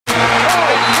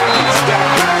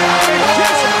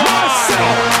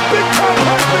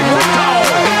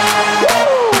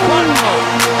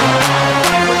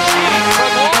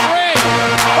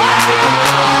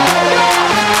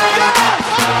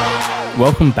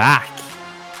welcome back.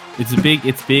 It's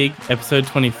big. Episode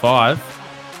 25.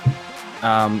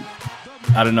 I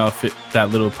don't know if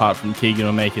that little part from Keegan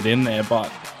will make it in there, but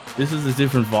this is a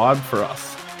different vibe for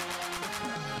us.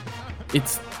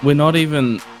 We're not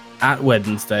even at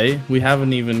Wednesday. We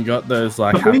haven't even got those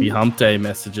happy hump day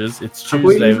messages. It's Tuesday.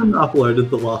 Have we even uploaded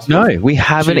the last No, one? we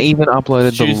haven't even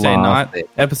uploaded the Tuesday last night.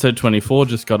 Episode 24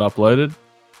 just got uploaded.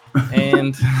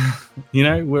 And,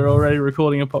 we're already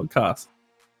recording a podcast.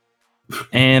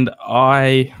 And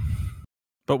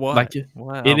But why?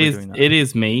 Why are we doing that? It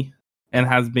is me and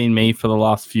has been me for the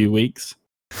last few weeks.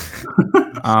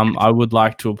 I would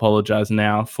like to apologize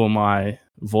now for my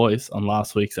voice on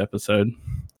last week's episode.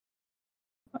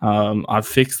 I've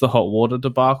fixed the hot water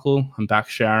debacle. I'm back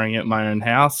showering at my own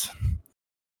house,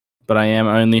 but I am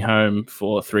only home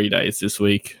for 3 days this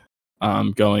week.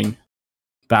 Going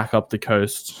back up the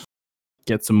coast,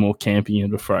 get some more camping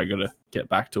in before I gotta get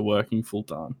back to working full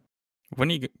time. When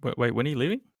are you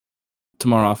leaving?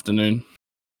 Tomorrow afternoon.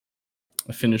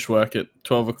 I finish work at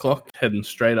 12 o'clock, heading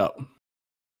straight up.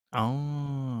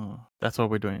 Oh, that's what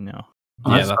we're doing now.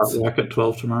 I start work at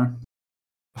 12 tomorrow.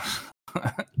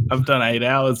 I've done 8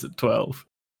 hours at 12.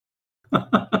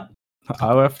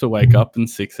 I'll have to wake up in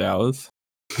 6 hours.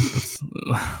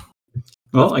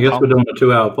 Well, I guess we're doing a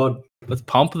 2-hour pod. Let's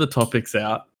pump the topics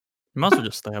out. You might as well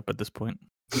just stay up at this point.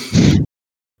 You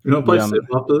want to play Civ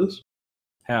after this?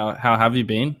 How have you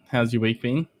been? How's your week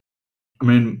been? I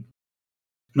mean,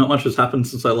 not much has happened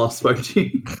since I last spoke to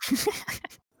you.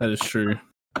 That is true.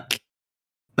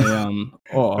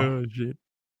 Oh shit.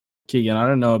 Keegan, I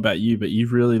don't know about you, but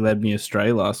you've really led me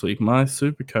astray last week. My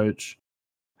super coach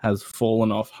has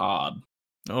fallen off hard.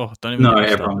 Oh, don't even. No,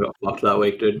 everyone got fucked that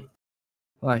week, dude.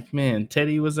 Man,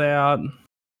 Teddy was out.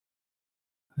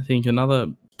 I think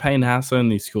another Payne Haas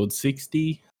only scored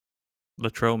 60.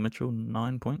 Latrell Mitchell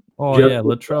 9 point. Oh Yep. yeah,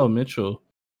 Latrell Mitchell.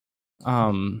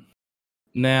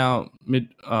 Now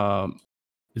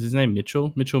is his name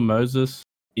Mitchell? Mitchell Moses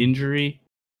injury.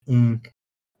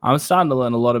 I'm starting to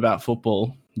learn a lot about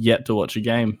football. Yet to watch a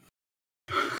game.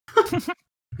 How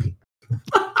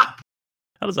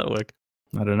does that work?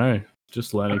 I don't know.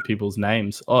 Just learning people's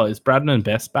names. Oh, is Bradman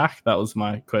Best back? That was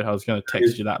my quote. I was going to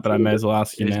text you that, but I may as well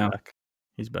ask you now.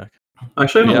 He's back.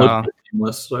 Actually, I haven't looked at the team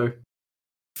list, so...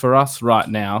 For us right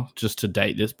now, just to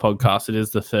date this podcast, it is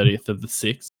the 30th of the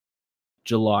 6th,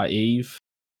 July Eve.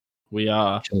 We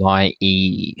are... July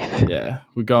Eve. Yeah,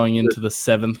 we're going into the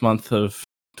 7th month of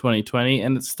 2020,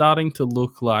 and it's starting to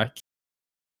look like...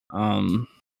 I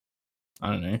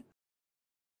don't know.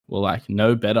 Well,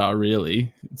 no better,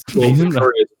 really. Well,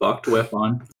 Victoria's fucked. We're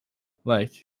fine.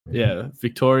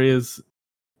 Victoria's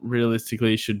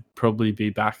realistically should probably be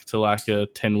back to a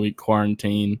 10-week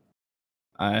quarantine.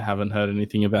 I haven't heard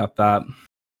anything about that.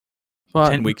 But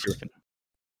 10 weeks, you reckon?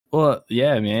 Well,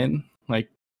 yeah, man.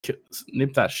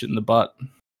 Nip that shit in the butt.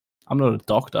 I'm not a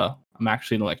doctor. I'm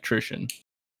actually an electrician.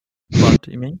 Bud,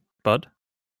 you mean? Bud?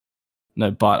 No,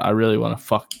 but I really want to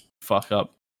fuck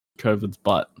up COVID's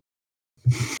butt.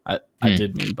 I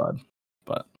did mean bud,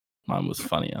 but mine was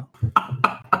funnier.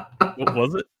 What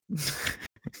was it?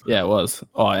 Yeah, it was.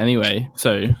 Oh, anyway,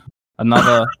 so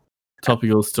another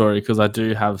topical story, because I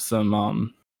do have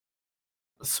some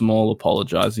small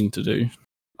apologizing to do.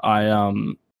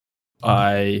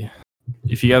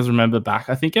 If you guys remember back,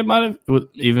 I think it might have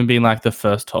even been the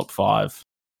first top 5,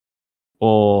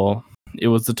 or it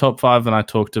was the top 5 when I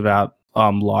talked about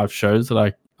live shows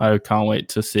that I can't wait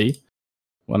to see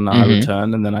when I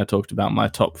return, and then I talked about my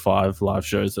top 5 live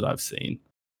shows that I've seen.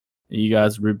 You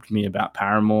guys ribbed me about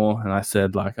Paramore, and I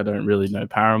said I don't really know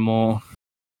Paramore.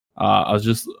 I was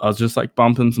just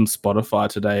bumping some Spotify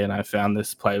today, and I found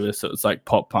this playlist that was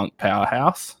pop punk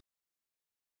powerhouse,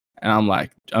 and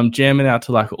I'm jamming out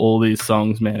to all these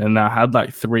songs, man. And I had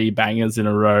 3 bangers in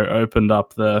a row. Opened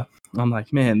up I'm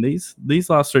man, these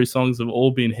last 3 songs have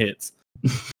all been hits.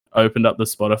 Opened up the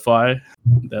Spotify.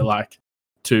 They're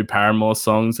 2 Paramore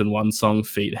songs and 1 song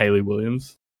feat Hayley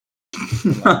Williams.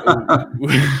 My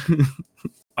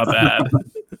bad.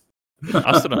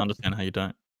 I still don't understand how you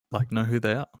don't know who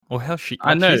they are or how she.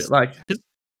 I know, she's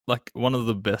one of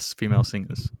the best female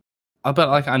singers.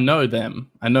 But I know them.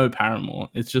 I know Paramore.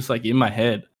 It's just in my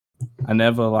head. I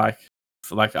never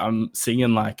I'm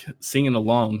singing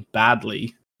along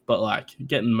badly, but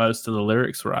getting most of the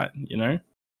lyrics right.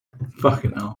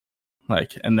 Fucking hell.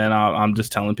 And then I'm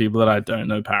just telling people that I don't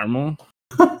know Paramore.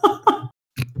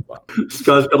 This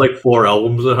guy's got 4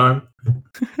 albums at home.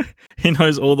 He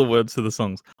knows all the words to the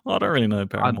songs. I don't really know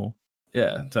Paramore.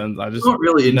 I just not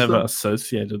really never them.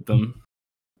 associated them.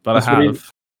 But That's I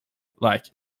have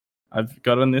I've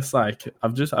got on this like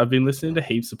I've been listening to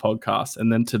heaps of podcasts,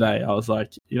 and then today I was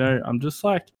like, I'm just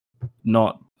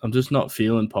not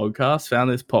feeling podcasts.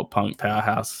 Found this pop punk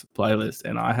powerhouse playlist,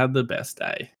 and I had the best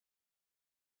day.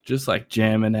 Just like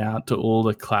jamming out to all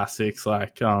the classics,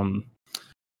 like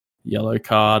Yellow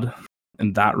Card,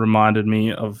 and that reminded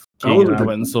me of King. And I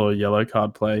went and saw Yellow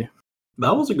Card play.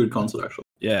 That was a good concert, actually.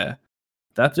 Yeah,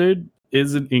 that dude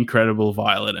is an incredible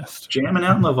violinist. Jamming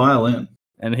out on the violin.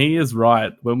 And he is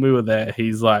right. When we were there,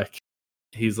 he's like,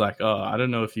 oh, I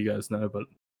don't know if you guys know, but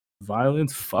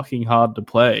violin's fucking hard to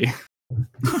play.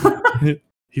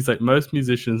 He's like, most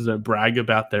musicians don't brag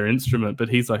about their instrument, but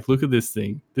he's like, look at this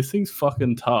thing. This thing's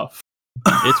fucking tough.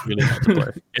 It's really hard to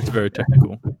play. It's very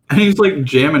technical. And he's like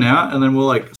jamming out, and then we'll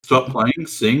like stop playing,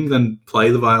 sing, then play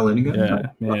the violin again. Yeah,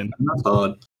 man. That's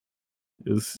hard.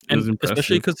 It was impressive.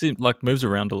 Especially because it like moves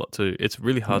around a lot too. It's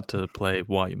really hard to play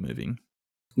while you're moving.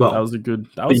 Well, that was a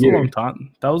long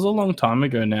time. That was a long time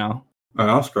ago now. Oh,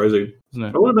 that's crazy. Isn't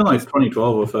it? It would have been like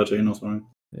 2012 or 13 or something.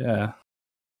 Yeah.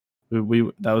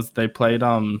 They played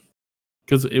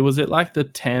because it was at like the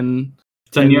 10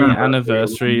 year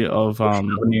anniversary of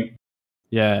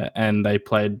yeah, and they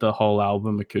played the whole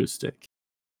album acoustic.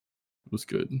 It was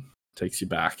good. Takes you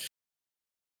back.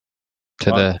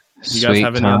 To the you guys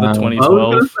have any other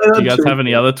 2012? Do you guys have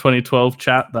any other 2012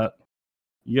 chat that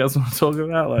you guys want to talk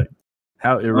about? Like,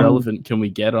 how irrelevant can we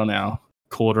get on our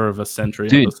quarter of a century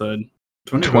episode?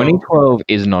 2012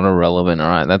 is not irrelevant, all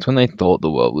right? That's when they thought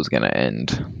the world was going to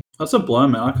end. That's a blow,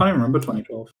 man. I can't even remember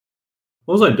 2012.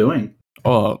 What was I doing?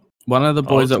 Oh, one of the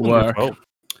boys at work. 2012.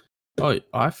 Oh,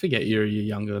 I forget you're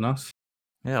younger than us.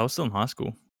 Yeah, I was still in high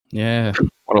school. Yeah.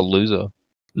 What a loser.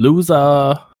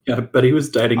 Loser. Yeah, but he was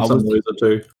dating some loser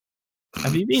too.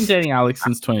 Have you been dating Alex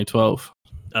since 2012?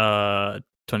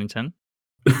 2010.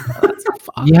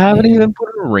 You haven't even put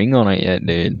a ring on it yet,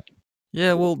 dude.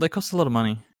 Yeah, well, they cost a lot of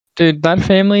money. Dude, that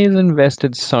family has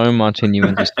invested so much in you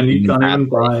and just and you can't even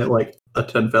buy like a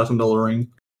 $10,000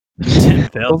 ring.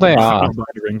 All they ask,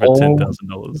 ring for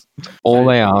 $10,000. All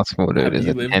they ask for, dude, is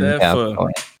a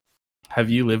 $10,000. Have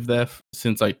you lived there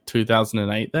since like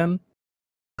 2008 then?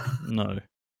 No.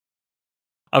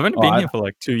 I've only been here for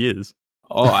like 2 years.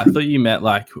 Oh, I thought you meant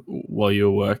like while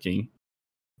you were working.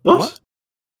 What?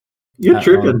 You're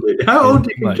tripping, dude. How old do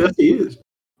you think Jesse is?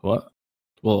 What?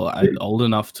 Well, I'm old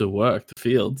enough to work the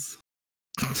fields.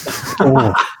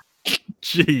 Oh.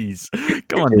 Jeez.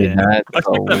 Come on, man. I expect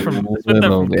that from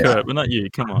Kurt, but not you.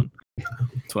 Come on.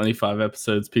 25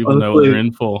 episodes. People know what they're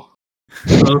in for.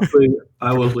 Honestly,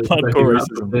 I was expecting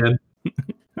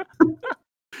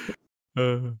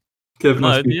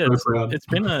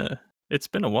that. It's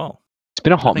been a while. It's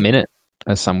been a hot minute,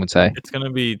 as some would say. It's going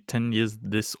to be 10 years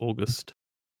this August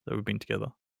that we've been together.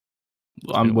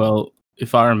 Well,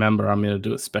 if I remember, I'm going to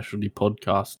do a specialty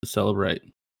podcast to celebrate.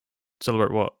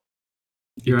 Celebrate what?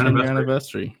 Your 10-year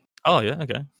anniversary. Oh, yeah,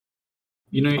 okay.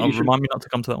 Remind me not to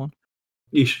come to that one.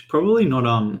 You should probably not,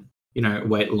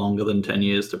 wait longer than 10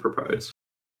 years to propose.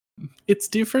 It's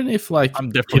different if, like...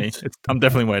 I'm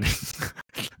definitely waiting.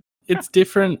 It's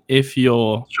different if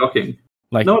you're... Shocking.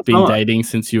 Like, dating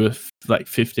since you were,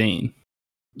 15.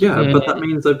 Yeah, but that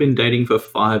means they've been dating for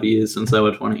 5 years since they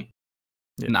were 20.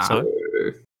 Yeah, nah. So?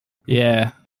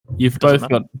 Yeah. You've both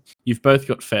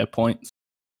got fair points.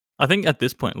 I think at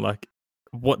this point, like,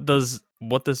 what does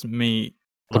me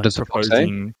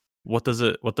proposing? What does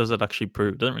it actually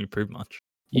prove? It doesn't really prove much.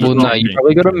 Well, no, you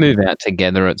probably got to move out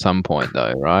together at some point,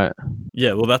 though, right?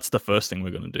 Yeah, well, that's the first thing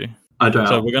we're going to do.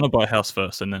 So we're going to buy a house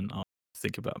first, and then I'll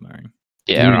think about marrying.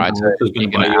 Yeah, right. So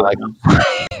you're going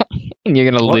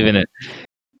to live in it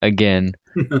again.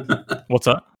 What's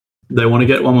that? They want to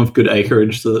get one with good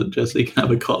acreage so that Jesse can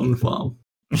have a cotton farm.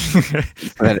 So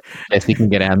that Jesse can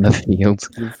get out in the fields.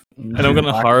 And I'm going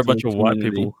to hire a bunch of white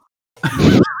people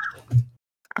to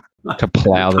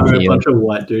plow the field. A bunch of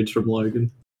white dudes from Logan.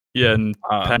 Yeah, and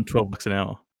pay $12 an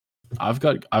hour. I've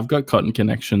got cotton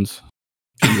connections.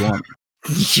 If you want.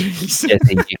 Jesse,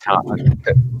 you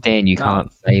can't. Dan, you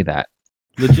can't say that.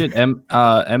 Legit,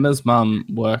 Emma's mum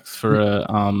works for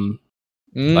a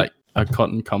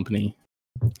cotton company.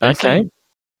 Okay.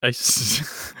 And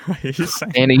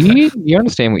you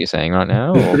understand what you're saying right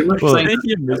now? No,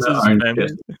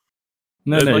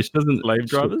 she doesn't. Slave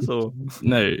drivers, or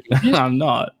no, I'm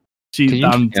not.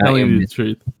 I'm telling you the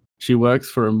truth. She works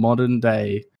for a modern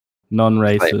day,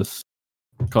 non-racist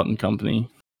cotton company.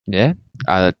 Yeah.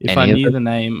 If I knew the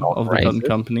name of the cotton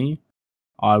company,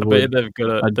 I would.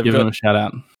 I'd give them a shout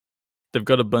out. They've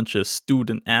got a bunch of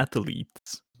student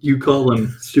athletes. You call them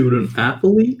student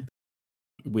athlete?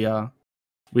 We are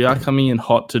coming in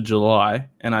hot to July,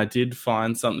 and I did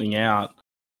find something out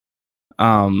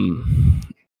about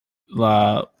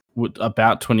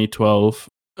 2012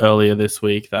 earlier this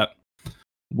week that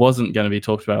wasn't going to be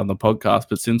talked about on the podcast,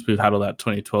 but since we've had all that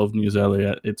 2012 news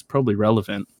earlier, it's probably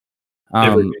relevant.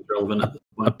 Everything's relevant at this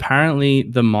point. Apparently,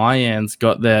 the Mayans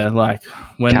got their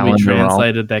when Calendar we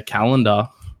translated their calendar,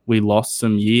 we lost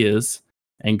some years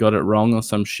and got it wrong or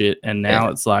some shit, and now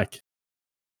it's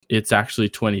actually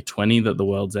 2020 that the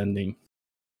world's ending.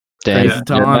 Damn, Crazy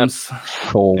times.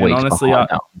 4 And weeks honestly, behind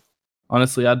now.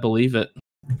 Honestly, I'd believe it.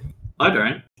 I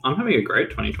don't. I'm having a great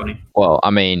 2020. Well,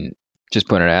 I mean, just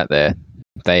putting it out there,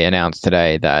 they announced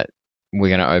today that we're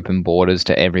going to open borders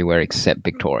to everywhere except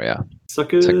Victoria.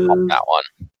 Suckers. So cop that one.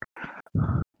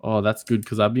 Oh, that's good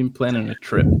because I've been planning a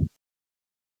trip.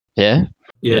 Yeah?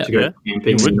 Yeah, to go Yeah.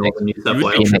 camping You would in northern New South you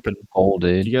would be Wales. tripping. All, Do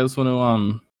dude. you guys want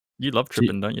to You love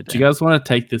tripping, don't you? Do you guys want to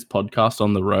take this podcast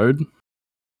on the road?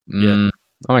 I'm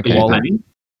okay. Are you with that. paying?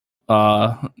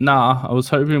 Nah. I was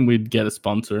hoping we'd get a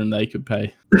sponsor and they could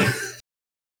pay.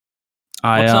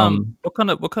 What kind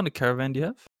of caravan do you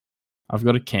have? I've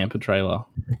got a camper trailer.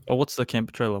 Oh, what's the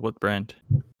camper trailer? What brand?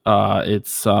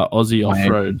 It's Aussie Off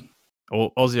Road.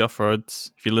 Or Aussie Off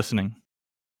Roads. If you're listening,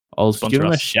 I'll Sponsor give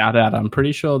them a us. shout out. I'm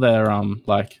pretty sure they're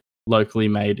locally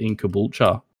made in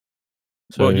Caboolture.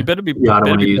 So well, you better be, Yeah, I don't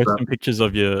better wanna be use posting pictures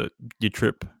of your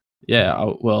trip. yeah,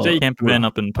 Set your camper van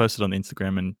up and post it on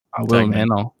Instagram and I will, tag me. man.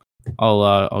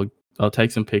 I'll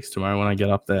take some pics tomorrow when I get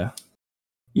up there.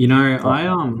 You know, I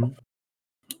don't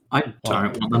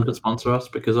want them to sponsor us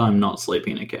because I'm not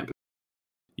sleeping in a camper.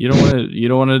 You don't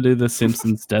want to do the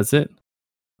Simpsons Desert?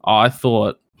 I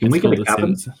thought Can we it's get called a the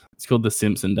cabin? It's called the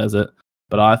Simpson Desert,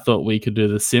 but I thought we could do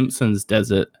the Simpsons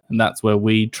Desert, and that's where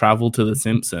we travel to the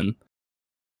Simpson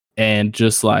and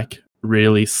just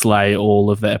really slay all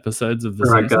of the episodes of the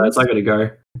All right, Simpsons. guys, I gotta go.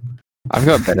 I've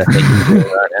got better things to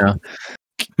do right now.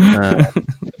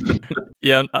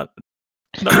 Yeah, I'm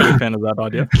not really a fan of that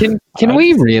idea. Can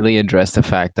we really address the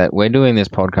fact that we're doing this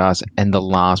podcast and the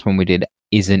last one we did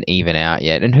isn't even out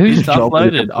yet? And whose It's job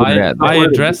is it uploaded. to put it out there? I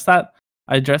addressed that.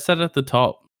 I addressed that at the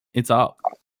top. It's up.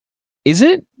 Is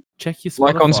it Check your Spotify.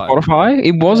 like on Spotify?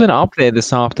 It wasn't up there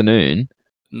this afternoon.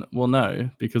 Well, no,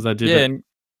 because I did. Yeah, it.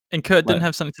 and Kurt didn't Like-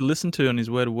 have something to listen to on his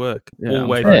way to work Yeah, all I'm the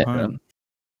way sorry, from home.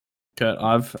 Kurt,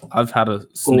 I've had a Well,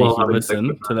 sneaky having listen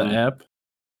sex with to the my app.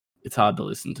 It's hard to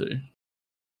listen to.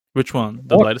 Which one?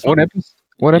 The latest one?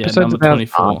 What Yeah, episodes number of ours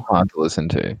 24. aren't hard to listen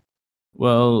to?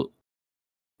 Well,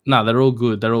 no, they're all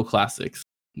good. They're all classics.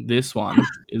 This one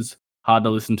is hard to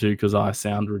listen to because I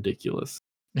sound ridiculous.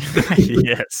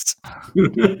 Yes.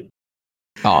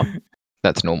 Oh,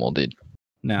 that's normal, dude.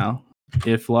 Now,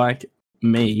 if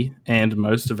me and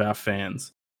most of our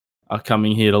fans are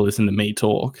coming here to listen to me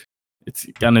talk, it's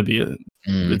gonna be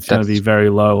it's gonna be very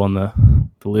low on the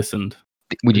listened.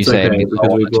 Would you It's say okay, it'd be because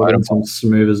low on we the brought in totem some pole?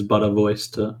 smooth as butter voice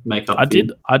to make up. I for you.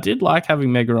 did like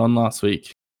having Mega on last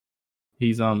week.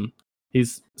 He's starting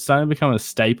to become a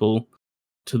staple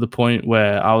to the point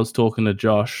where I was talking to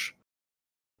Josh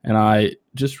and I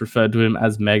just referred to him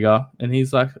as Mega and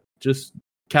he's like, just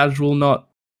casual, not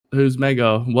who's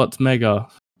Mega, what's Mega.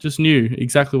 Just knew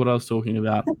exactly what I was talking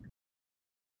about.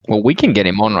 Well, we can get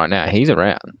him on right now. He's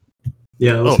around.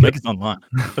 Yeah, Oh, let's Megan's online.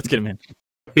 Let's get him in.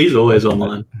 he's always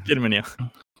online. Get him in here.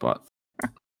 But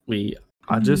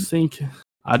I just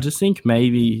think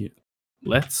maybe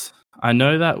I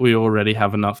know that we already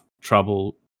have enough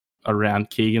trouble around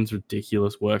Keegan's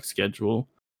ridiculous work schedule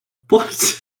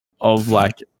What? of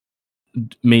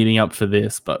meeting up for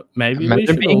this, but maybe we Imagine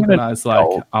should being an organize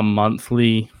adult. a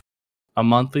monthly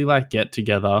get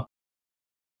together.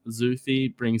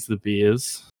 Zuthi brings the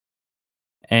beers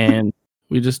and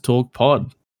we just talk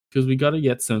pod because we got to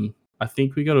get I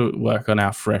think we got to work on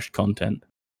our fresh content.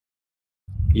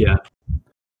 Yeah,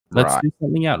 Let's Right. do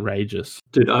something outrageous.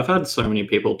 dude, I've had so many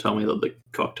people tell me that the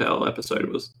cocktail episode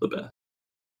was the best.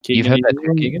 You've Keegan, heard are that you too,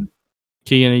 willing- Keegan?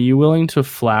 Keegan, are you willing to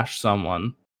flash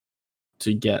someone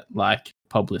to get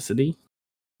publicity?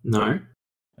 No,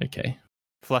 Okay.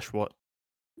 Flash what?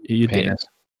 You did. Penis.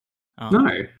 Oh.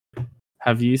 no,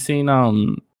 Have you seen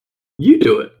you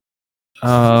do it.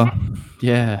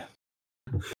 yeah.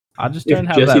 I just If don't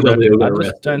have Jesse that does it, he'll I get just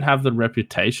arrested. don't have the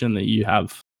reputation that you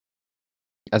have.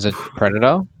 As a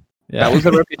predator? Yeah. That was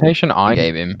the reputation I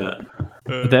gave him.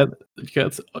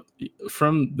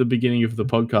 From the beginning of the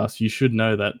podcast, you should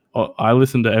know that I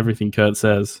listen to everything Kurt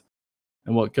says,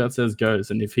 and what Kurt says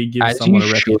goes. And if he gives As someone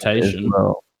you a should as reputation,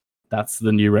 well. that's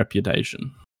the new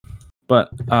reputation. But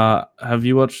have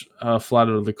you watched Flight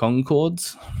of the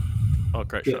Conchords? Oh,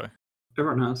 great Yeah. show.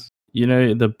 Everyone has. You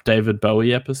know the David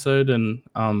Bowie episode and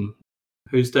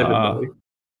Who's David Uh, Bowie?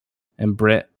 and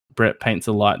Brett Brett paints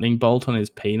a lightning bolt on his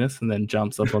penis and then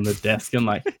jumps up on the desk and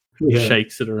like Yeah.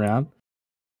 shakes it around.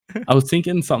 I was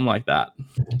thinking something like that.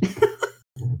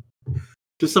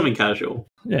 Just something casual.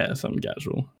 Yeah, something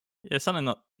casual. Yeah,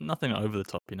 something nothing over the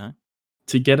top, you know.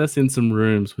 To get us in some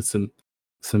rooms with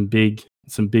some big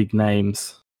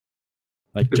names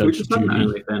like If we Judge just had Judy.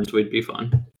 OnlyFans, we'd be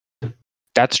fine.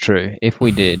 That's true. If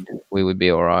we did, we would be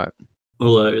all right.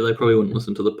 Although they probably wouldn't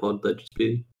listen to the pod, they'd just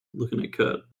be looking at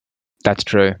Kurt. That's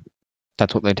true.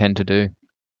 That's what they tend to do.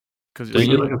 Because Do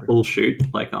you like a full shoot?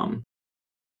 Like Don't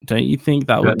you think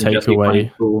that Kurt would and take Jesse away?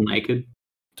 playing full naked.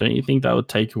 Don't you think that would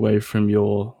take away from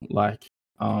your like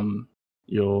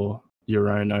your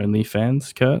own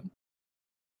OnlyFans, Kurt?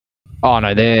 Oh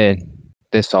no, they're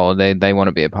solid. They want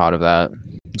to be a part of that.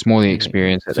 It's more the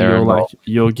experience that So they're you're involved. like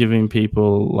you're giving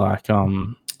people like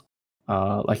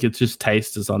it's just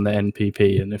tasters on the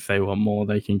NPP, and if they want more,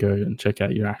 they can go and check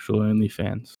out your actual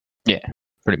OnlyFans.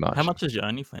 Pretty much. How much is your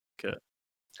OnlyFans, Kurt?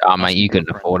 Oh mate, you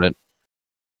couldn't afford it.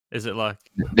 Is it like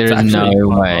There is actually no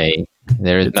quite way.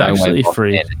 There is It's no way. actually Bob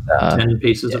free. Sanders, 10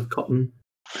 pieces of cotton.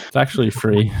 It's actually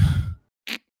free.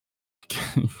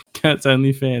 Kurt's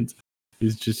OnlyFans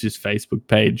is just his Facebook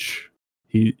page.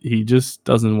 He just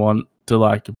doesn't want to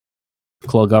like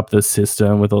clog up the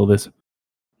system with all this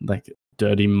like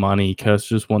dirty money. Kurt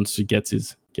just wants to get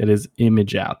his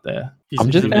image out there. I'm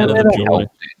just he's out a there man to of help. joy.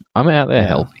 Dude. I'm out there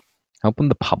Yeah. helping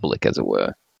the public, as it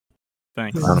were.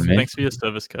 thanks? You know what I mean? Thanks for your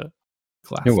service, Kurt.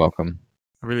 Classic. You're welcome.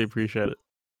 I really appreciate it.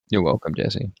 You're welcome,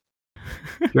 Jesse.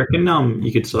 Do you reckon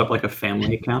you could set up like a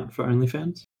family account for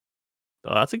OnlyFans?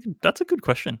 Oh, that's a good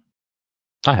question.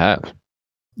 I have.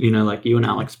 You know, like you and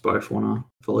Alex both want to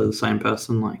follow the same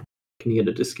person. Like, can you get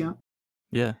a discount?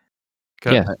 Yeah.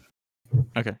 Kurt. Yeah.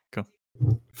 Okay. Cool.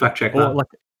 Fact check Or that. like,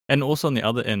 and also on the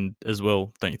other end as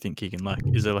well. Don't you think, Keegan? Like,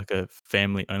 is there like a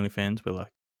family OnlyFans where like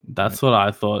That's what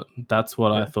I thought. That's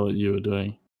what I Yeah. thought you were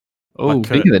doing. Like Oh, Kurt-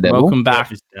 Speaking of the devil, welcome back.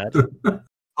 his dad?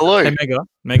 Hello. Hey,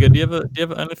 Mega, do you have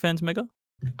an OnlyFans, Mega?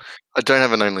 I don't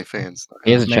have an OnlyFans.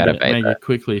 he has a chat about Mega, that.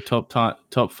 quickly, top 5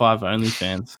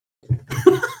 OnlyFans.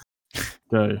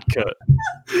 Go.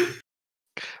 Let's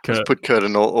Kurt. put Kurt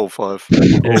in all five.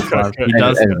 All 5. He Kurt.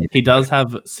 does. Everything. He does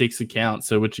have 6 accounts.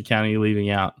 So which account are you leaving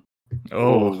out?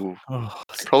 Oh. Ooh. Oh.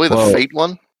 Probably the Whoa. feet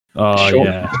one. Oh Sure.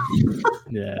 yeah,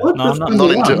 yeah, What No, the I'm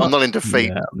fuck? I'm not into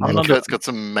feet. yeah. I'm not- Kurt's got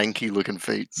some manky looking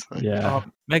feet. So. yeah. Oh,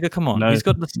 Mega, come on. No. He's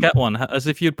got the scat one. As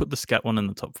if you'd put the scat one in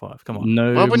the top 5. Come on.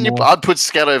 No Why wouldn't you? more, I'd put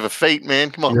scat over feet,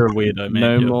 man. Come on. You're a weirdo, man.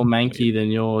 no You're- more manky than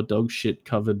your dog shit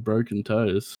covered broken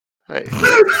toes. Hey,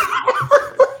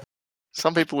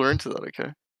 some people are into that.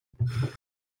 Okay.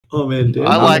 Oh man, dude.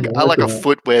 I like a that.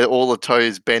 foot where all the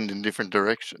toes bend in different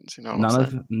directions. You know what I'm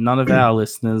saying, None of our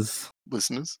listeners.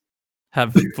 listeners?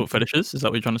 Have foot fetishes? Is that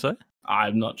what you're trying to say?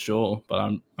 I'm not sure, but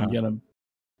I'm Oh.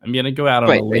 gonna go out on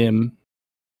Wait, a limb,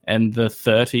 and the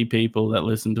 30 people that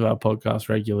listen to our podcast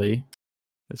regularly,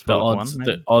 It's the probably odds one,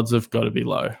 the maybe. odds have got to be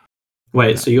low.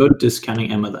 Wait, so you're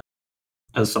discounting Emma then,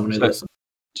 as someone who So- listens?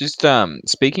 Just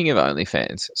speaking of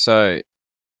OnlyFans, so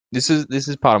this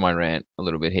is part of my rant a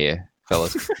little bit here,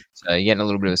 fellas. So you're getting a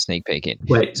little bit of a sneak peek in.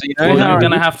 Wait, So you Well, know how you're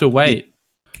gonna have to wait.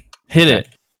 Hit it.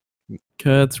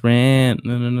 Kurt's rant.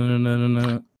 No. is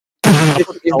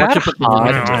I'll let that you put the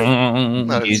hard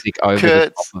No, music over the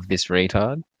Kurt's- top of this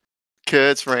retard?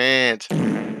 Kurt's rant.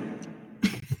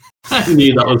 I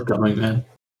knew that was coming, man.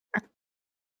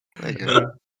 There you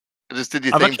go. I just did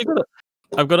your I've thing. actually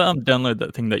got to download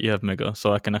that thing that you have, Mega,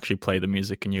 so I can actually play the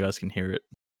music and you guys can hear it.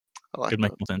 I like It'd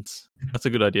make that. more sense. That's a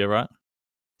good idea, right?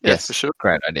 Yes, for sure.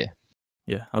 Great idea.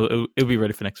 Yeah, it'll be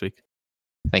ready for next week.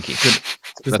 Thank you.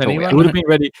 Does That's all we anyone- It would have been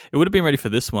ready. It would have been ready for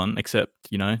this one, except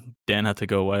Dan had to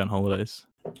go away on holidays.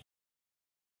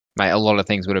 Mate, a lot of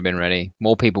things would have been ready.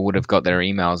 More people would have got their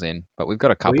emails in, but we've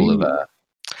got a couple of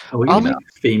Are we gonna make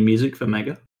theme music for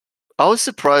Mega? I was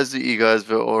surprised that you guys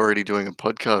were already doing a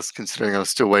podcast, considering I was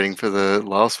still waiting for the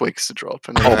last week's to drop.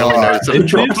 And I only noticed that it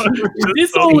dropped. Is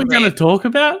this all we're gonna talk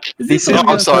about? Is This all is- we're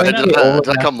gonna I'm sorry, talk did about?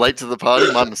 I come late to the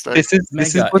party? My mistake. This is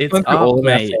Mega, what's it's going through up, all of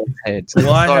our mate. fans' heads.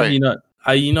 Why have Sorry. you not?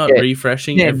 Are you not Yeah.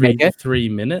 refreshing Yeah, every Mega. 3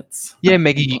 minutes? Yeah,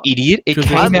 Mega, you idiot! It 'Cause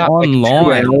came it's out like 2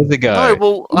 online. hours ago. No,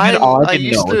 well, I Even I didn't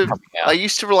used know it was to. coming out. I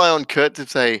used to rely on Kurt to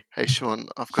say, "Hey, Sean,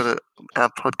 I've got our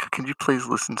podcast. Can you please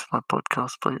listen to my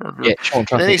podcast, please?" Yeah, Sean, And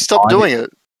trust then me, he stopped doing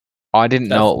it. I didn't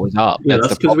know it was up. Yeah, that's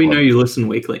the because we know problem. you listen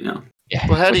weekly now. Yeah.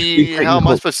 Well, how do Which you? is How am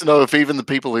I technical. supposed to know if even the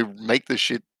people who make this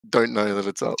shit don't know that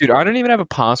it's up? Dude, I don't even have a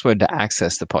password to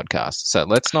access the podcast, so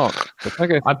let's not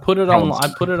go. I put it on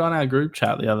our group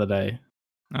chat the other day.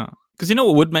 Because you know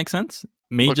what would make sense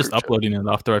Me What just group chat? uploading it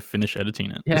after I finish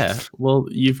editing it. Yeah. Well,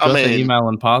 you've I got the mean- email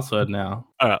and password now.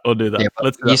 All right, we'll do that. Yeah, but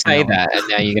Let's do you that from say now on. that, and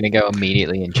now you're going to go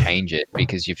immediately and change it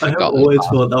because you've I have forgotten. always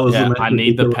thought that was Yeah, the I most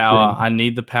need the ridiculous power. thing. I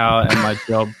need the power,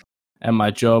 and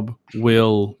my job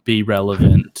will be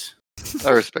relevant.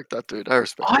 I respect that, dude. I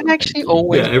respect I'm that. actually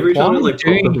always. Yeah, every time I why like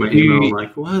pop do up my you- email, I'm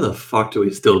like, why the fuck do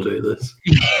we still do this?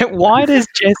 Why does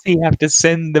Jesse have to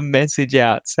send the message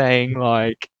out saying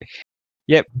like,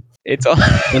 "Yep, it's on"?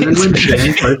 And then when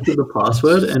Dan posted the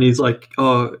password and he's like,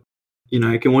 oh, you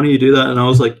know, can one of you do that? And I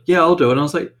was like, yeah, I'll do it. And I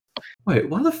was like, wait,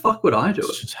 why the fuck would I do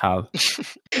It's it? just how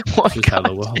Why just how the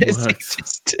can't world Jesse works.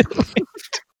 just do it?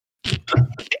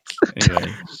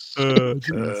 anyway.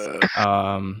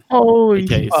 Holy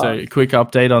Okay, fuck. so quick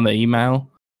update on the email.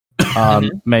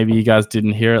 Maybe you guys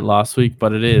didn't hear it last week,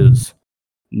 but it is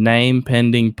name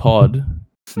pending pod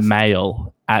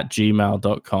mail at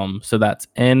gmail.com. So that's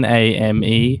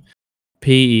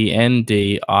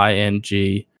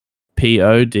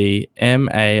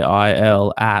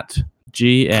NAMEPENDINGPODMAIL at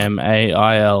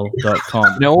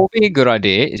gmail.com. No, what would be a good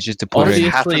idea is just to put What is it.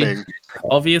 happening?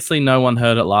 Obviously, no one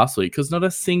heard it last week because not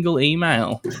a single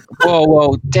email.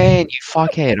 Whoa, Dan, you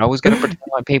fuckhead! I was going to pretend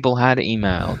like people had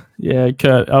email. Yeah,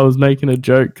 Kurt, I was making a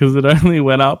joke because it only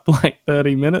went up like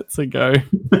 30 minutes ago.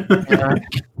 We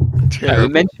Terrible.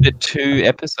 mentioned it 2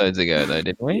 episodes ago, though,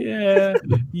 didn't we?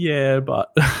 Yeah,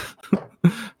 but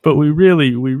but we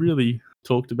really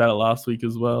talked about it last week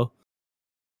as well.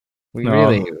 We're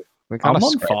I'm kind of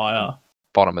on fire.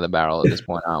 bottom of the barrel at this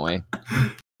point, aren't we?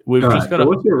 We've All just right, got so to.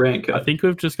 what's your rank? I think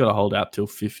we've just got to hold out till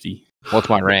 50. What's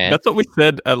my rant? That's what we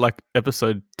said at like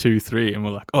episode 2, 3, and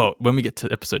we're like, oh, when we get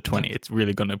to episode 20, it's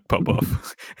really gonna pop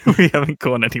off. We haven't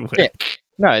gone anywhere. Yeah.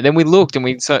 No, then we looked and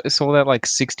we saw that like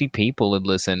 60 people had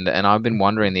listened, and I've been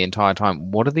wondering the entire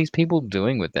time, what are these people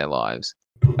doing with their lives?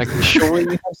 Like, surely you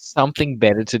have something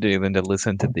better to do than to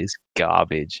listen to this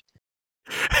garbage.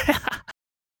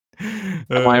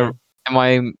 Am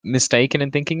I mistaken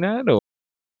in thinking that? Or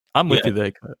I'm with Yeah. you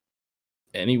there, Kurt.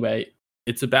 Anyway,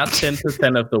 it's about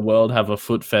 10% of the world have a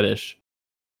foot fetish.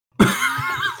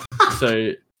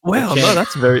 So Well, no,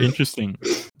 that's very interesting.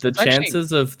 the Actually-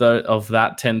 chances of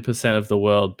that 10% of the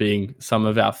world being some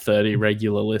of our 30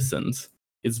 regular listens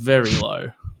is very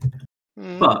low.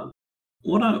 Mm. But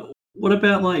what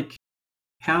about like,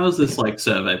 how has this like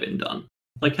survey been done?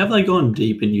 Like, have they gone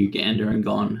deep in Uganda and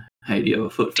gone, hey, do you have a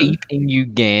foot fetish? deep in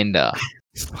Uganda.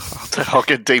 I'll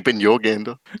get deep in your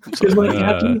gander. I'm Because sorry. like,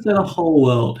 how can you say the whole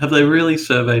world? Have they really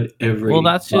surveyed every? Well,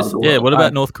 that's part of just- the Yeah, world? what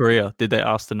about North Korea? Did they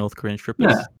ask the North Korean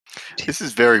strippers? Yeah. This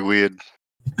is very weird.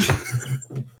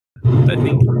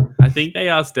 I think they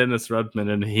asked Dennis Rodman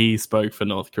and he spoke for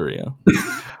North Korea.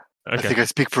 I Okay. think I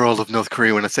speak for all of North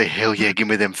Korea when I say, hell yeah, give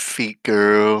me them feet,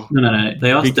 girl. No.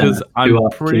 They asked Because Dennis, I'm who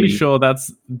asked pretty Jimmy. sure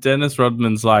that's Dennis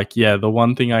Rodman's like, yeah, the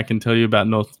one thing I can tell you about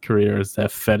North Korea is their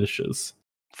fetishes.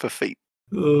 For feet.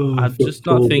 Oh, I'm for just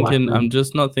not tall thinking black men. I'm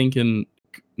just not thinking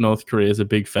North Korea is a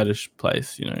big fetish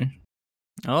place, you know.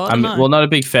 Oh, I mean, well, not a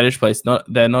big fetish place.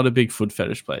 They're not a big foot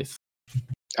fetish place.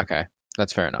 Okay,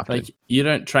 that's fair enough. Like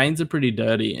dude. trains are pretty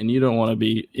dirty, and you don't want to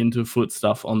be into foot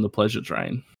stuff on the pleasure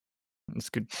train. That's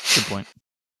good. Good point.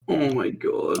 Oh my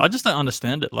god. I just don't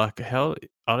understand it. Like, how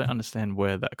I don't understand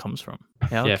where that comes from.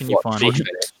 How Yeah, can you find feet,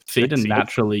 it? feet are sexy?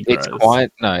 naturally It's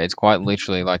gross. quite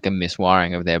literally like a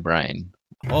miswiring of their brain.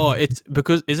 Oh, it's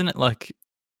because isn't it like?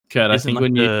 Kurt, I Isn't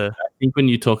think like when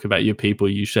you talk about your people,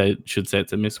 you should say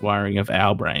it's a miswiring of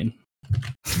our brain.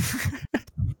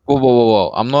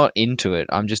 Whoa! I'm not into it.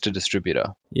 I'm just a distributor.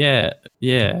 Yeah.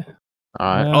 All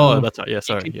right. Well, Oh, that's right. Yeah,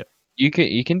 sorry. Yeah, You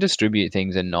can distribute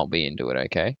things and not be into it.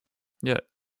 Okay.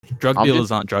 drug I'm dealers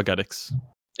just- aren't drug addicts.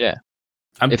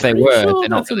 I'm If they pretty were, sure they're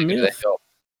not that's a really good at their myth. job.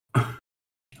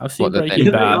 I've seen What, that they- Breaking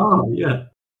Yeah, they Bad, are, yeah.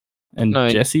 and No.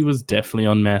 Jesse was definitely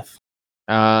on meth.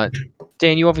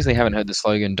 Dan, you obviously haven't heard the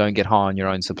slogan "Don't get high on your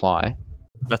own supply."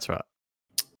 That's right.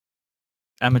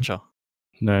 Amateur.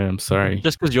 No, I'm sorry.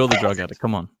 Just because you're the drug addict.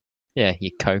 Come on. Yeah,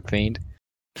 you coke fiend.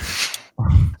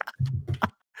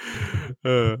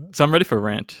 So I'm ready for a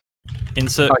rant.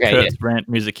 Insert Okay, Kurt's rant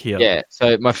music here. Yeah.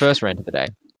 So my first rant of the day.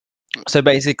 So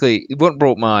basically, what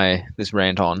brought this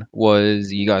rant on was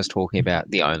you guys talking about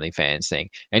the OnlyFans thing.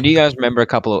 And do you guys remember a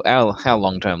couple of how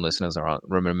long-term listeners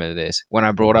remember this? When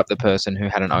I brought up the person who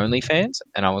had an OnlyFans,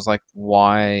 and I was like,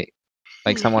 why?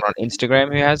 Like someone on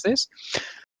Instagram who has this.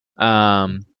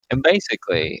 And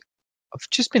basically, I've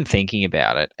just been thinking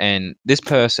about it, and this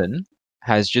person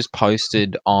has just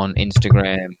posted on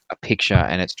Instagram a picture,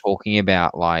 and it's talking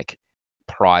about like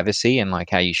privacy and like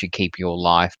how you should keep your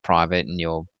life private and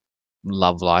your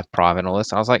love life private and all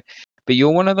this. And I was like, but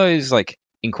you're one of those, like,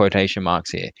 in quotation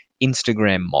marks here,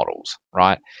 Instagram models,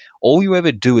 right? All you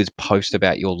ever do is post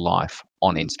about your life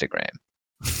on Instagram.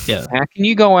 Yeah. How can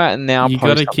you go out and now You post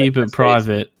got to something keep that it says,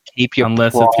 private keep your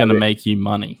unless it's going to private- make you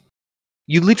money.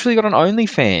 You literally got an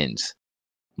OnlyFans.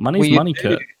 Money's you money, do.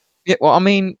 Kurt. Yeah, well, I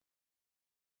mean,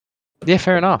 yeah,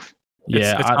 fair enough.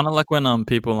 Yeah, it's kind of like when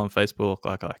people on Facebook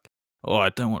like, oh, I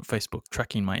don't want Facebook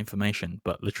tracking my information,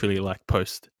 but literally like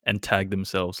post and tag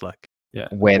themselves like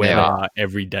Where they they are. are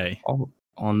every day.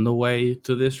 on the way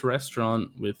to this restaurant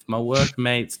with my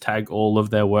workmates, tag all of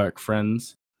their work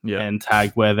friends Yeah. and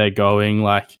tag where they're going.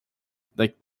 Like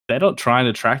they're not trying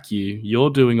to track you. You're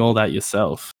doing all that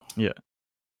yourself. Yeah.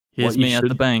 Here's What you me at the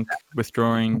should- bank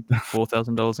withdrawing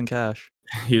 $4,000 in cash.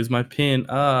 Here's my pin.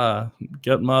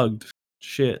 Got mugged.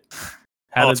 Shit.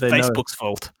 How did it's they know? Facebook's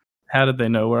fault. How did they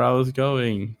know where I was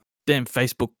going? Damn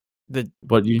Facebook. They're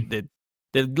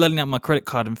letting out my credit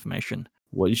card information.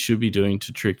 What you should be doing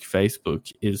to trick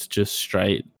Facebook is just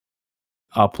straight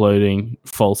uploading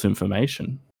false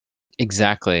information.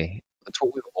 Exactly. That's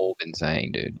what we've all been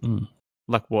saying, dude.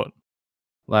 Like what?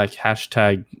 Like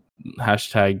hashtag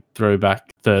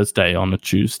throwback Thursday on a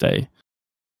Tuesday.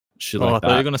 Shit I like thought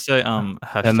you were that. gonna say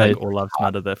hashtag all lives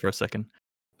matter there for a second.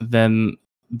 Then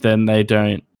they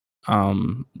don't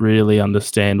really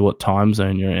understand what time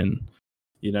zone you're in.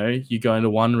 You know, you go into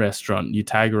one restaurant, you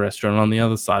tag a restaurant on the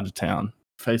other side of town.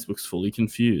 Facebook's fully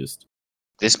confused.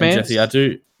 This And man, Jesse, I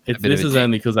do. bit of This a is dick.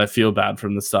 only because I feel bad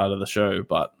from the start of the show,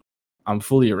 but I'm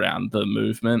fully around the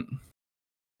movement.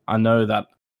 I know that.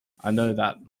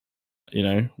 You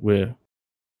know, we're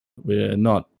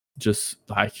not just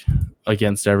like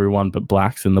against everyone, but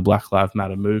blacks in the Black Lives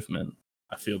Matter movement.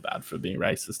 I feel bad for being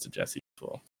racist to Jesse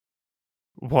before.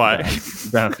 Why?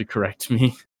 You don't have to correct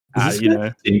me. Is You this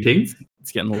know, Ting?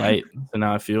 it's getting late, so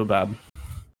now I feel bad.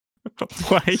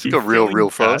 Why are It's you got real feeling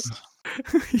bad? fast.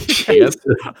 I guess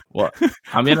what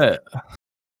I'm gonna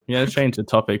change the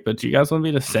topic, but do you guys want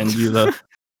me to send you the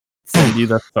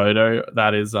photo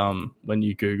that is when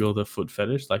you Google the foot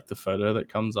fetish, like the photo that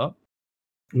comes up?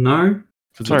 No.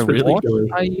 Because Sorry, it's really what?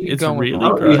 Really? Are you it's going really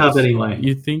Oh, gross. you have anyway.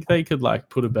 You think they could like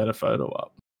put a better photo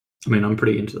up? I mean, I'm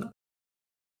pretty into that.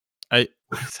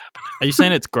 Are you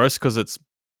saying it's gross because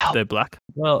they're black,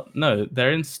 Well, no,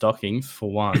 they're in stockings for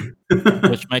one.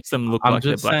 which makes them look I'm like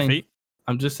they're just black saying- feet?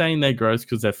 I'm just saying they're gross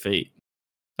because they're feet.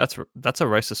 That's a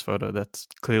racist photo. That's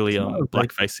clearly It's not a black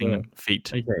racist facing photo.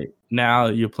 feet. Okay, now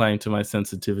you're playing to my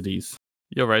sensitivities.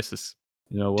 You're racist.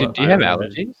 You know Do what? you I have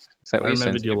remembered- allergies? Is I that what you're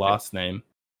remembered your sensitive to? last name.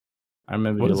 I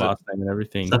remembered What your is it? last name and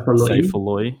everything. Safaloy?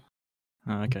 Safaloy.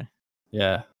 Oh, okay.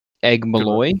 Yeah. Egg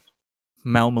Malloy?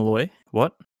 Mal Malloy.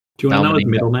 What? Do you want to know his Malmeningo.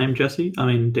 middle name, Jesse? I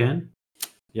mean, Dan?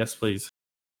 Yes, please.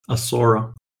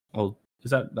 Asora. Oh,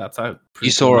 that's a pretty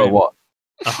You cool saw her name. what?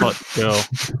 A hot girl.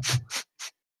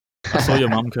 I saw your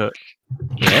mum, Kurt.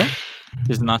 Yeah?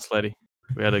 She's a nice lady.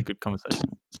 We had a good conversation.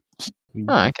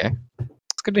 Oh, okay.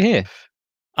 It's good to hear.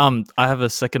 I have a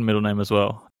second middle name as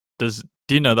well. Do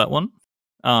you know that one?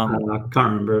 I can't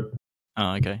remember it.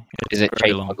 Oh, okay. Is it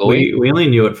very Jake long. Magoy? We only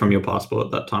knew it from your passport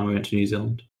at that time we went to New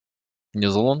Zealand. New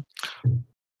Zealand?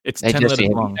 It's Hey, 10 Jesse, letters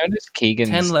have long. you noticed Keegan's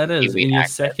 10 letters Kiwi in your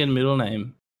accent? second middle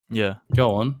name. Yeah.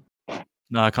 Go on.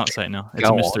 No, I can't say it now. It's Go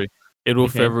a on. mystery. It will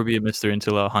Okay. forever be a mystery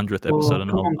until our 100th Oh, episode,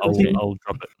 and come on, I'll Jesse.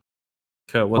 drop it.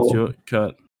 Kurt, what's Oh. your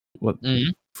Kurt? What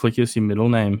Mhm. flick is your middle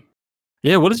name?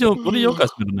 Yeah. What are your guys'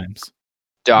 middle names?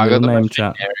 Dude, I got Middle the name most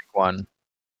chat. generic one.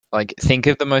 Like, think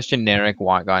of the most generic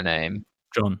white guy name.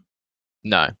 John,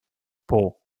 No.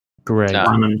 Paul, Greg. No.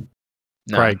 Simon.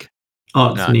 No. Craig, Oh,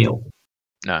 it's No. Neil.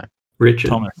 No. Richard.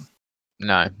 Thomas.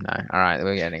 No. All right,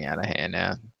 we're getting out of hand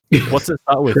now. What's it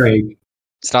start with? Craig.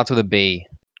 Starts with a B.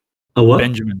 A what?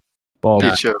 Benjamin. Bob. No.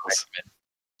 Pictures.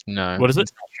 No. What is it?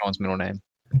 It's not Sean's middle name.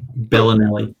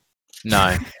 Bellinelli.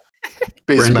 No.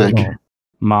 Bismack. Brendan.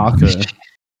 Marco.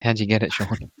 How'd you get it,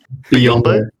 Sean?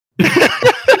 Beyonce.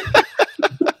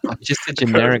 I'm just a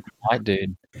generic white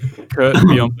dude. Kurt,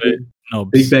 Beyonce,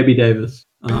 Knobs. Big Baby Davis.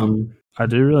 I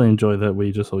do really enjoy that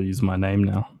we just all use my name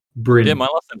now. Bryn. Yeah, my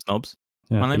last name's Knobs.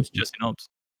 Yeah, My thank name's you. Jesse Knobs.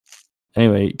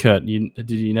 Anyway, Kurt,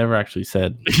 you never actually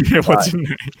said. Yeah, what's your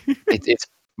name? It's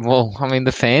well, I mean,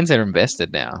 the fans are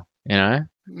invested now. You know,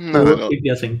 No, they're We'll not. keep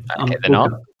guessing. Okay, they're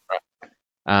not.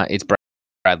 It's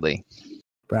Bradley.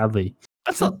 Bradley.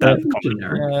 That's Not not that that common.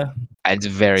 generic. Yeah. It's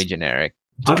very generic.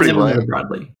 I've pretty never met a lame.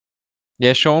 Bradley.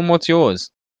 Yeah, Sean, what's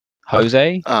yours?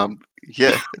 Jose.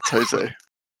 Yeah, it's Jose.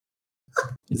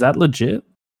 Is that legit?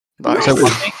 Nice. So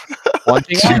one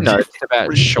thing I noticed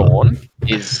about Sean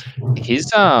is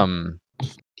his My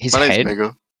name's head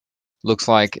Mega. looks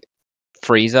like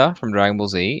Frieza from Dragon Ball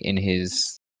Z in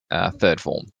his third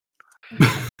form.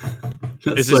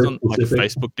 Is this on like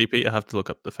Facebook DP? I have to look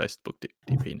up the Facebook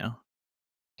DP now.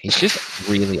 He's just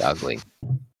really ugly.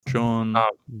 Sean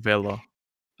Vella.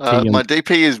 My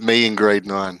DP is me in grade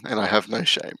 9, and I have no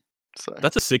shame. So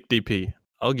That's a sick DP.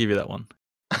 I'll give you that one.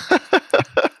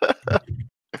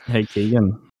 Hey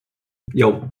Keegan,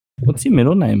 Yo, what's your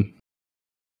middle name?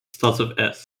 starts with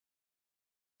S.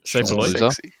 Safe Sean Lloyd.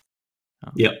 Loser. sexy.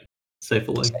 Yep,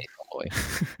 safely. Safe boy.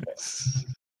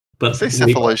 But Say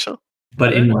we- Cephalosha.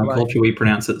 but in my Like- culture, we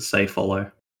pronounce it say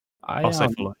follow. I'll say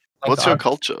Lloyd. What's your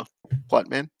culture, white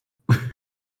man?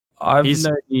 I've He's-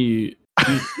 known you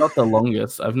not the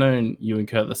longest. I've known you and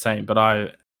Kurt the same, but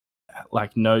I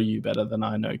like know you better than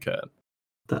I know Kurt.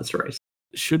 That's right.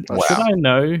 Should Wow. I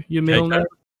know your middle Kurt. name?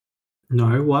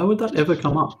 No, why would that ever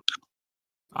come up?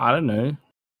 I don't know.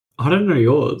 I don't know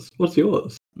yours. What's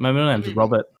yours? My middle name's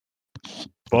Robert.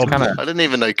 Bob. Kinda- I didn't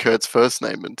even know Kurt's first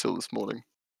name until this morning.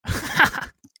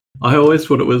 I always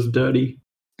thought it was dirty.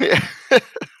 Yeah.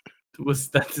 Does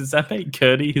that make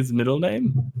Curdy his middle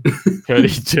name? Curdy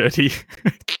Dirty.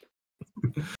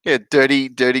 Yeah, Dirty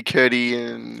Curdy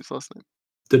and his last name.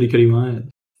 Dirty Kitty Myers.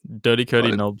 Dirty Curdy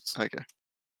What? Knobs. Okay.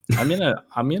 I'm in a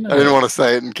I didn't want to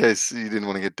say it in case you didn't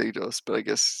want to get DDoS, but I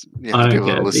guess I don't people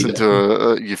care, listen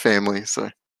to your family, so.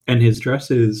 And his dress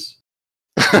is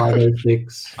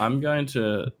 506. I'm going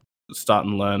to start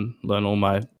and learn all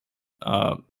my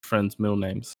friends' middle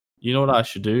names. You know what I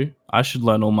should do? I should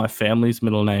learn all my family's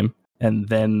middle name and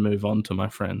then move on to my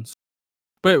friends.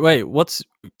 Wait.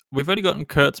 We've already gotten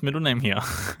Kurt's middle name here.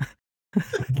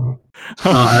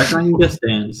 I reckon I can guess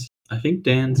Dan's. I think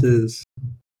Dan's is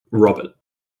Robert.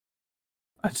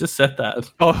 I just said that.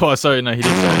 Oh, sorry, no, he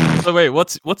didn't say it. So wait,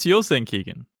 what's yours then,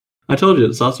 Keegan? I told you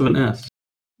it starts with an S.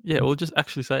 Yeah, we'll just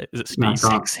actually say it. Is it No, Steve?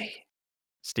 I can't.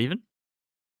 Steven?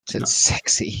 It's No.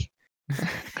 sexy.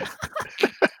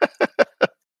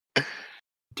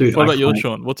 Dude, What about yours, iconic-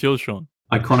 Sean? What's yours, Sean?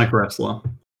 Iconic wrestler.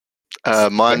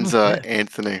 Mine's Yeah.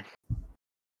 Anthony.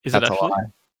 Is That's it a actually? lie.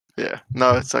 Yeah.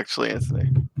 No, it's actually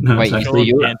Anthony. No, Wait, it's so actually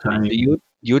you're- Tony.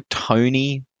 You're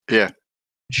Tony. Yeah.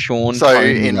 Sean. So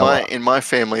Tony in Noah. my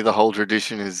family, the whole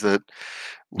tradition is that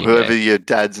Yeah. whoever your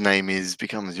dad's name is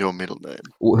becomes your middle name.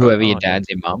 Whoever your Oh, okay. dad's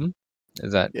your mum.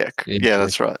 Is that? Yeah, Yeah,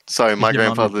 that's right. So my your mum your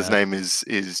grandfather's dad? name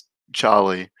is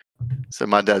Charlie. So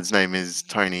my dad's name is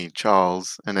Tony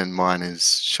Charles, and then mine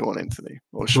is Sean Anthony.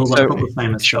 Or Well, Sean. that's So, not the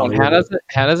same as Sean, Charlie.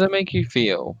 how does it make you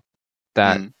feel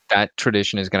that Mm. that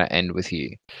tradition is going to end with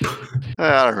you?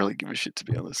 I don't really give a shit, to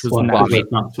be honest. Because Well, Well, I because mean-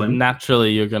 it's not swim.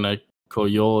 naturally, you're gonna call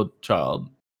your child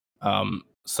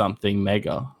something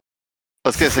mega. I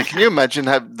was gonna say, can you imagine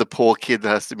have the poor kid that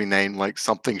has to be named like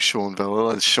something Sean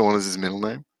Vella, as Sean is his middle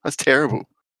name? That's terrible.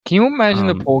 Can you imagine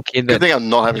the Um, poor kid Good that thing I'm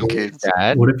not having your kids.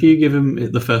 dad? What if you give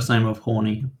him the first name of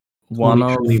Horny? One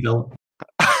of Horny Bella.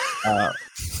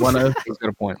 one of He's got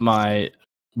a point. my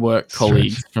work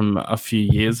colleagues from a few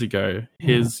years ago,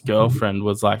 his girlfriend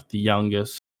was like the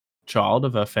youngest child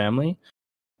of her family,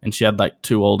 and she had like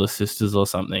 2 older sisters or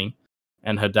something,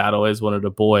 and her dad always wanted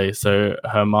a boy, so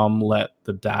her mom let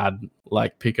the dad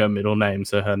like pick her middle name,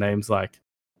 so her name's like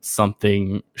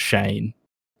something Shane,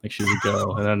 like she's a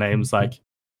girl, and her name's like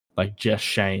Jess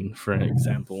Shane, for an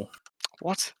example.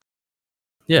 What?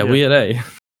 Yeah, Yeah. weird, eh?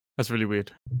 That's really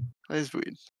weird. That is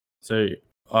weird. So,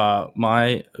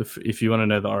 if you want to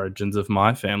know the origins of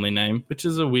my family name, which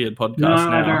is a weird podcast No,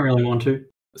 I now. don't really want to.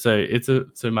 So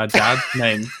my dad's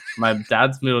my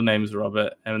dad's middle name's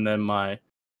Robert, and then my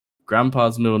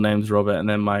grandpa's middle name's Robert, and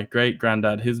then my great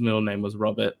granddad, his middle name was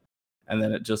Robert, and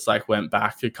then it just like went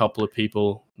back a couple of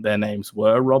people, their names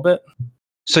were Robert,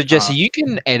 So Jesse, you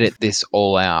can edit this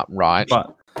all out, right?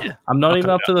 but Yeah, I'm not I'll even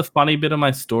cut up to the funny bit of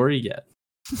my story yet.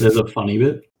 There's a funny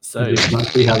bit. So, Just want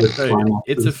to see how this so climaxes.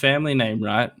 it's a family name,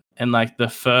 right? And like the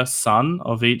first son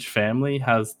of each family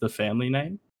has the family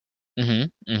name.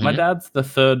 Mm-hmm, My dad's the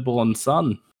third born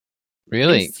son. He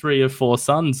really? has 3 or 4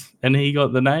 sons, and he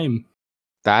got the name.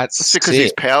 That's That's because he's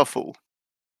sick. powerful.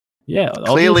 Yeah, Clearly,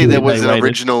 obviously there was they an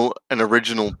waited.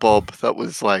 original Bob that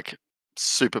was like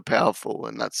super powerful,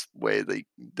 and that's where they're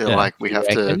Yeah. like, we You have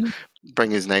to reckon?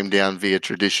 bring his name down via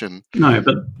tradition. No,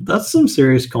 but that's some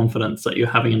serious confidence that you're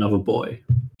having another boy.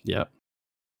 Yeah,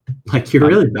 Like, you're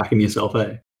really backing yourself,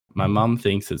 eh? my mum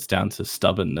thinks it's down to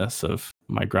stubbornness of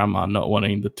my grandma not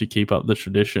wanting to keep up the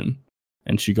tradition,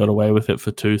 and she got away with it for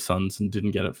 2 sons and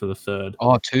didn't get it for the third.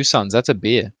 Oh, 2 sons. That's a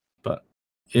beer. But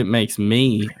it makes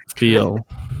me feel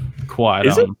quite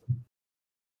Is it?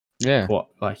 Yeah. quite,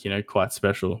 like, quite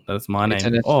special. That's my It's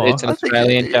name. an, Or it's an I think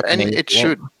Australian and Japanese. it war.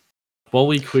 should. while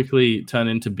we quickly turn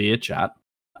into beer chat,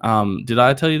 did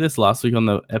I tell you this last week on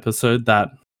the episode that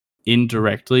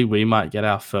indirectly we might get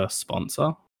our first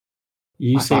sponsor?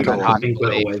 You I say fucking that I hard think to we're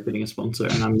believe. always getting a sponsor,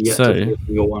 and I'm yet So- to see a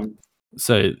single one.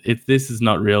 So if this is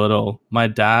not real at all, my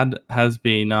dad has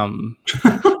been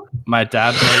my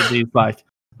dad made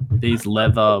these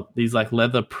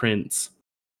leather prints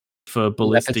for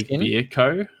Ballistic skin? Beer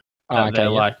Co. that they're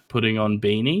like putting on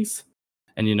beanies.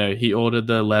 And he ordered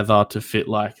the leather to fit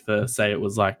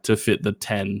to fit the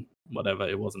 10, whatever,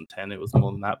 it wasn't 10, it was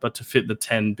more than that, but to fit the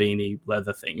 10 beanie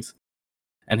leather things.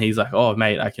 And he's like, "Oh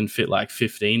mate, I can fit like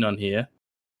 15 on here."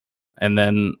 And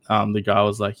then the guy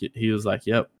was like,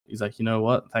 "Yep." He's like, "You know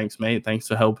what? Thanks, mate. Thanks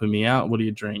for helping me out. What do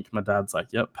you drink?" My dad's like,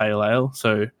 "Yep, pale ale."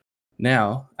 So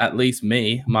now, at least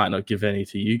me, might not give any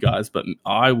to you guys, but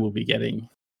I will be getting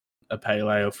a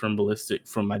pale ale from Ballistic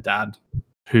from my dad,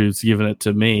 who's given it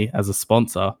to me as a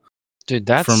sponsor. Dude,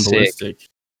 that's from sick. Ballistic.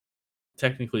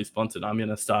 Technically sponsored. I'm going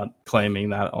to start claiming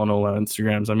that on all our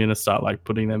Instagrams. I'm going to start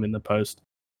putting them in the post.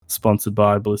 Sponsored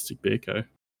by Ballistic Beer Co.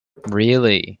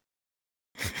 Really?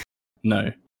 No.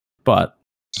 But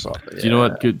So, do you know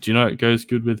what good? Do you know what goes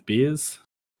good with beers?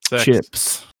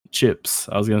 Sex. Chips.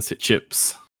 I was going to say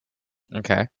chips.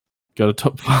 Okay. Got a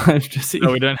top 5, Jesse.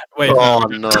 No, we don't. Wait, Oh,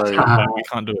 we no. we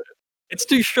can't do it. It's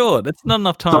too short. It's not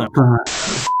enough time.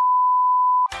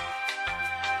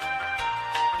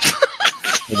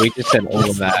 We just said all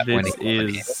of that when This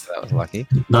he is- so that was lucky.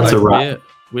 That's a wrap.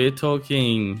 We're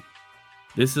talking.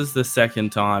 This is the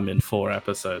second time in 4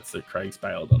 episodes that Craig's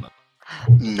bailed on it.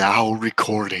 Now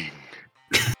recording.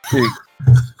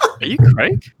 Are you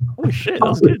Craig? Holy shit, that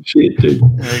was good. Shit, dude.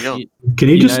 There you go. Can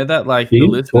you You just know that can the you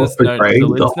listeners talk for don't. Craig The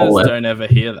the whole listeners don't ever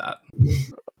hear that.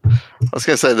 I was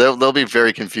going to say, they'll be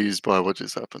very confused by what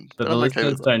just happened. But But the I'm okay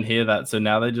listeners with don't hear that, so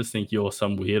now they just think you're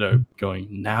some weirdo going,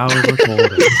 "Now recording."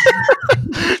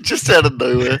 that. Just out of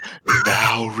nowhere.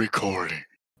 Now recording.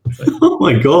 Oh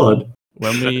my god.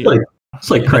 When we It's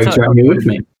like Craig's That's how- right here with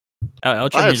me. Our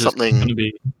I have is just something- going to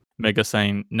be Mega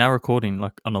saying, now recording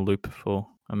like on a loop for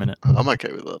a minute. I'm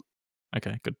okay with that.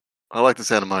 Okay, good. I like the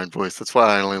sound of my own voice. That's why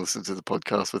I only listen to the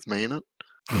podcast with me in it.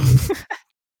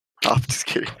 I'm just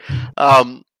kidding. Are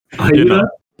You're you not.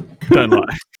 Don't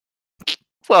lie.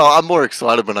 Well, I'm more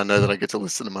excited when I know that I get to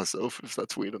listen to myself, if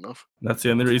that's weird enough. that's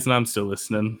the only reason I'm still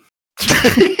listening.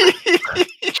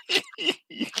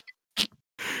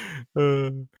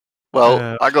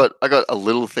 Well, I got a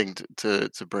little thing to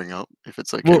bring up, if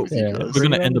it's okay Well, with you yeah, guys. We're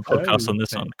going to Bring end the it on the podcast show. on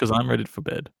this one because I'm ready for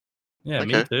bed. Yeah,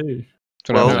 me Okay. too. That's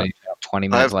what Well, I'm doing. 20 I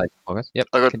minutes have- late. August. Yep.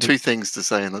 I got continue. 2 things to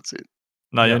say, and that's it.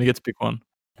 No, you Yeah. only get to pick one.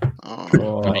 Oh.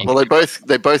 Oh, Well,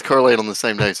 they both correlate on the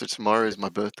same day, so tomorrow is my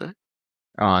birthday.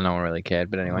 Oh, no one really cared,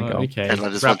 but anyway, go. okay. And I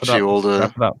just Wrap want it you up. all to-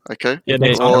 Wrap it up. Okay. Yeah, Yeah,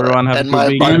 next Well, everyone have a and good my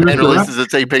week. Band band release releases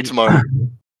its EP tomorrow.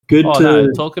 Good Oh to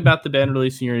no! Talk about the band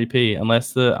releasing your EP,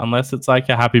 unless it's like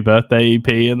a happy birthday EP,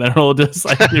 and they're all just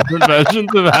like different versions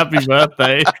of happy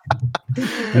birthday,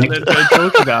 and then don't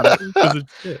talk about it because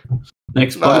it's shit.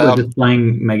 next No, pod. We're just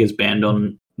playing Mega's band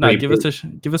on. No, repeat.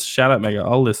 give us a shout out, Mega.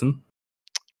 I'll listen.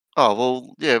 Oh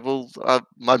well, yeah. Well,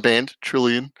 my band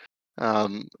Trillion,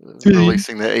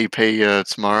 releasing their EP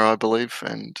tomorrow, I believe,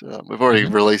 and we've already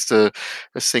released a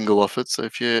single off it. So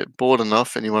if you're bored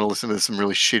enough and you want to listen to some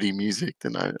really shitty music,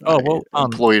 then I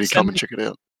implore you to come and check it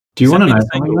out. Do you want to know the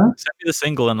something single. though? Send me the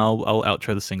single and I'll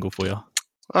outro the single for you.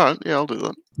 All right, yeah, I'll do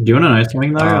that. Do you want to know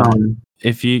something though?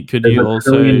 If you could, There's you a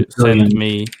also trillion. send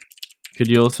me. Could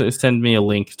you also send me a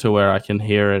link to where I can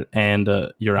hear it and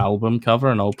your album cover,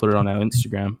 and I'll put it on our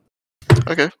Instagram.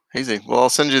 Okay, easy. Well, I'll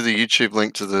send you the YouTube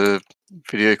link to the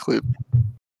video clip,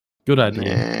 Good and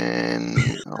idea. then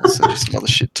I'll send you some other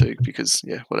shit too, because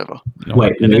yeah, whatever. You know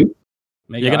Wait, what? And then, who?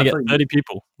 Mega, You're going I to get thought 30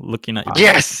 people looking at you.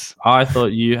 Yes. I thought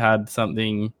you had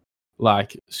something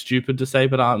like stupid to say,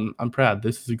 but I'm proud.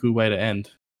 This is a good way to end.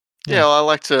 Yeah, well, I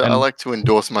like And- to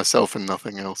endorse myself and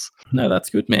nothing else. No, that's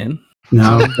good, man.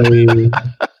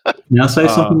 Now say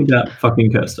Uh, something about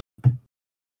fucking Kirsten. I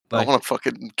Like, want to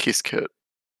fucking kiss Kurt.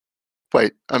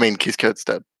 Wait, I mean kiss Kurt's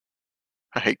dad.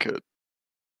 I hate Kurt.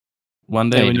 one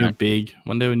Yeah, day you when you're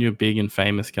don't. big, and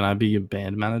famous, can I be your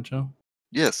band manager?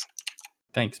 Yes,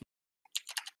 Thanks.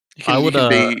 you can, I would, you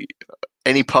can be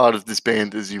any part of this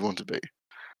band as you want to be.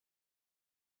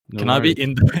 No Can I be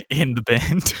worries. in the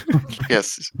band?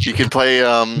 Yes, you can play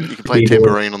Keyboard.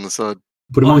 tambourine on the side.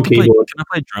 Put him Oh, on can keyboard. I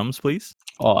play drums, please?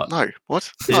 Oh, No, what?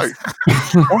 No,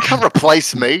 this, you can't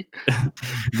replace me.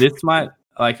 this might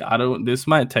This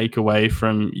might take away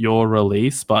from your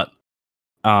release, but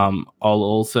we'll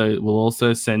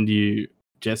also send you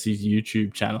Jesse's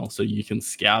YouTube channel so you can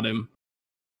scout him.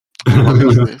 Let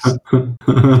me do this.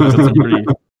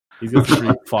 He's got some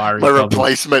pretty fiery. My covers.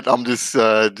 replacement. I'm just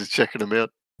checking him out.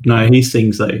 No, he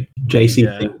sings though. JC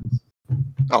Yeah. sings.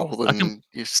 Oh, well, I then can-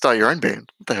 you start your own band.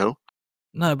 What the hell?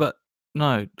 No, but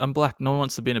No, I'm black. No one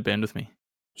wants to be in a band with me.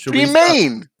 Should What do you we start-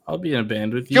 mean? I'll be in a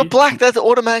band with you. You're black. That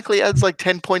automatically adds like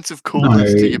 10 points of No,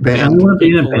 coolness to your I band. want to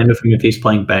be in a Cool. band with him if he's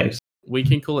playing bass. We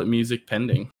can call it music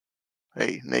pending.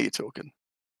 Hey, now you're talking.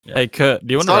 Hey, Kurt,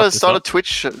 do you want to wrap this Start a up?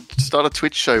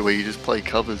 Twitch show where you just play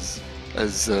covers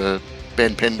as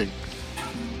band pending.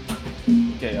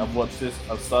 Okay,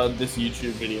 I've started this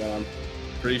YouTube video, and I'm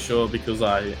pretty sure because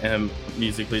I am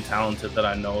musically talented that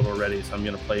I know it already, so I'm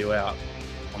gonna play you out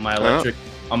on my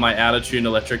on my out of tune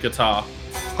electric guitar.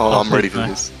 Oh, I'm ready for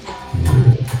nice. this.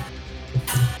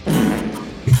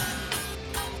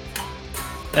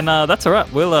 And that's all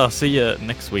right. We'll see you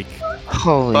next week.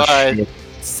 Holy Bye. shit.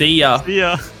 See ya. See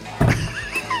ya.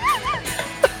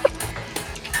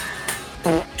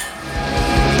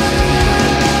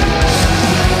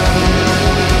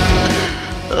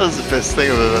 That was the best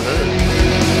thing I've ever heard.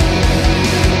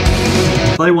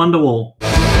 Play Wonderwall.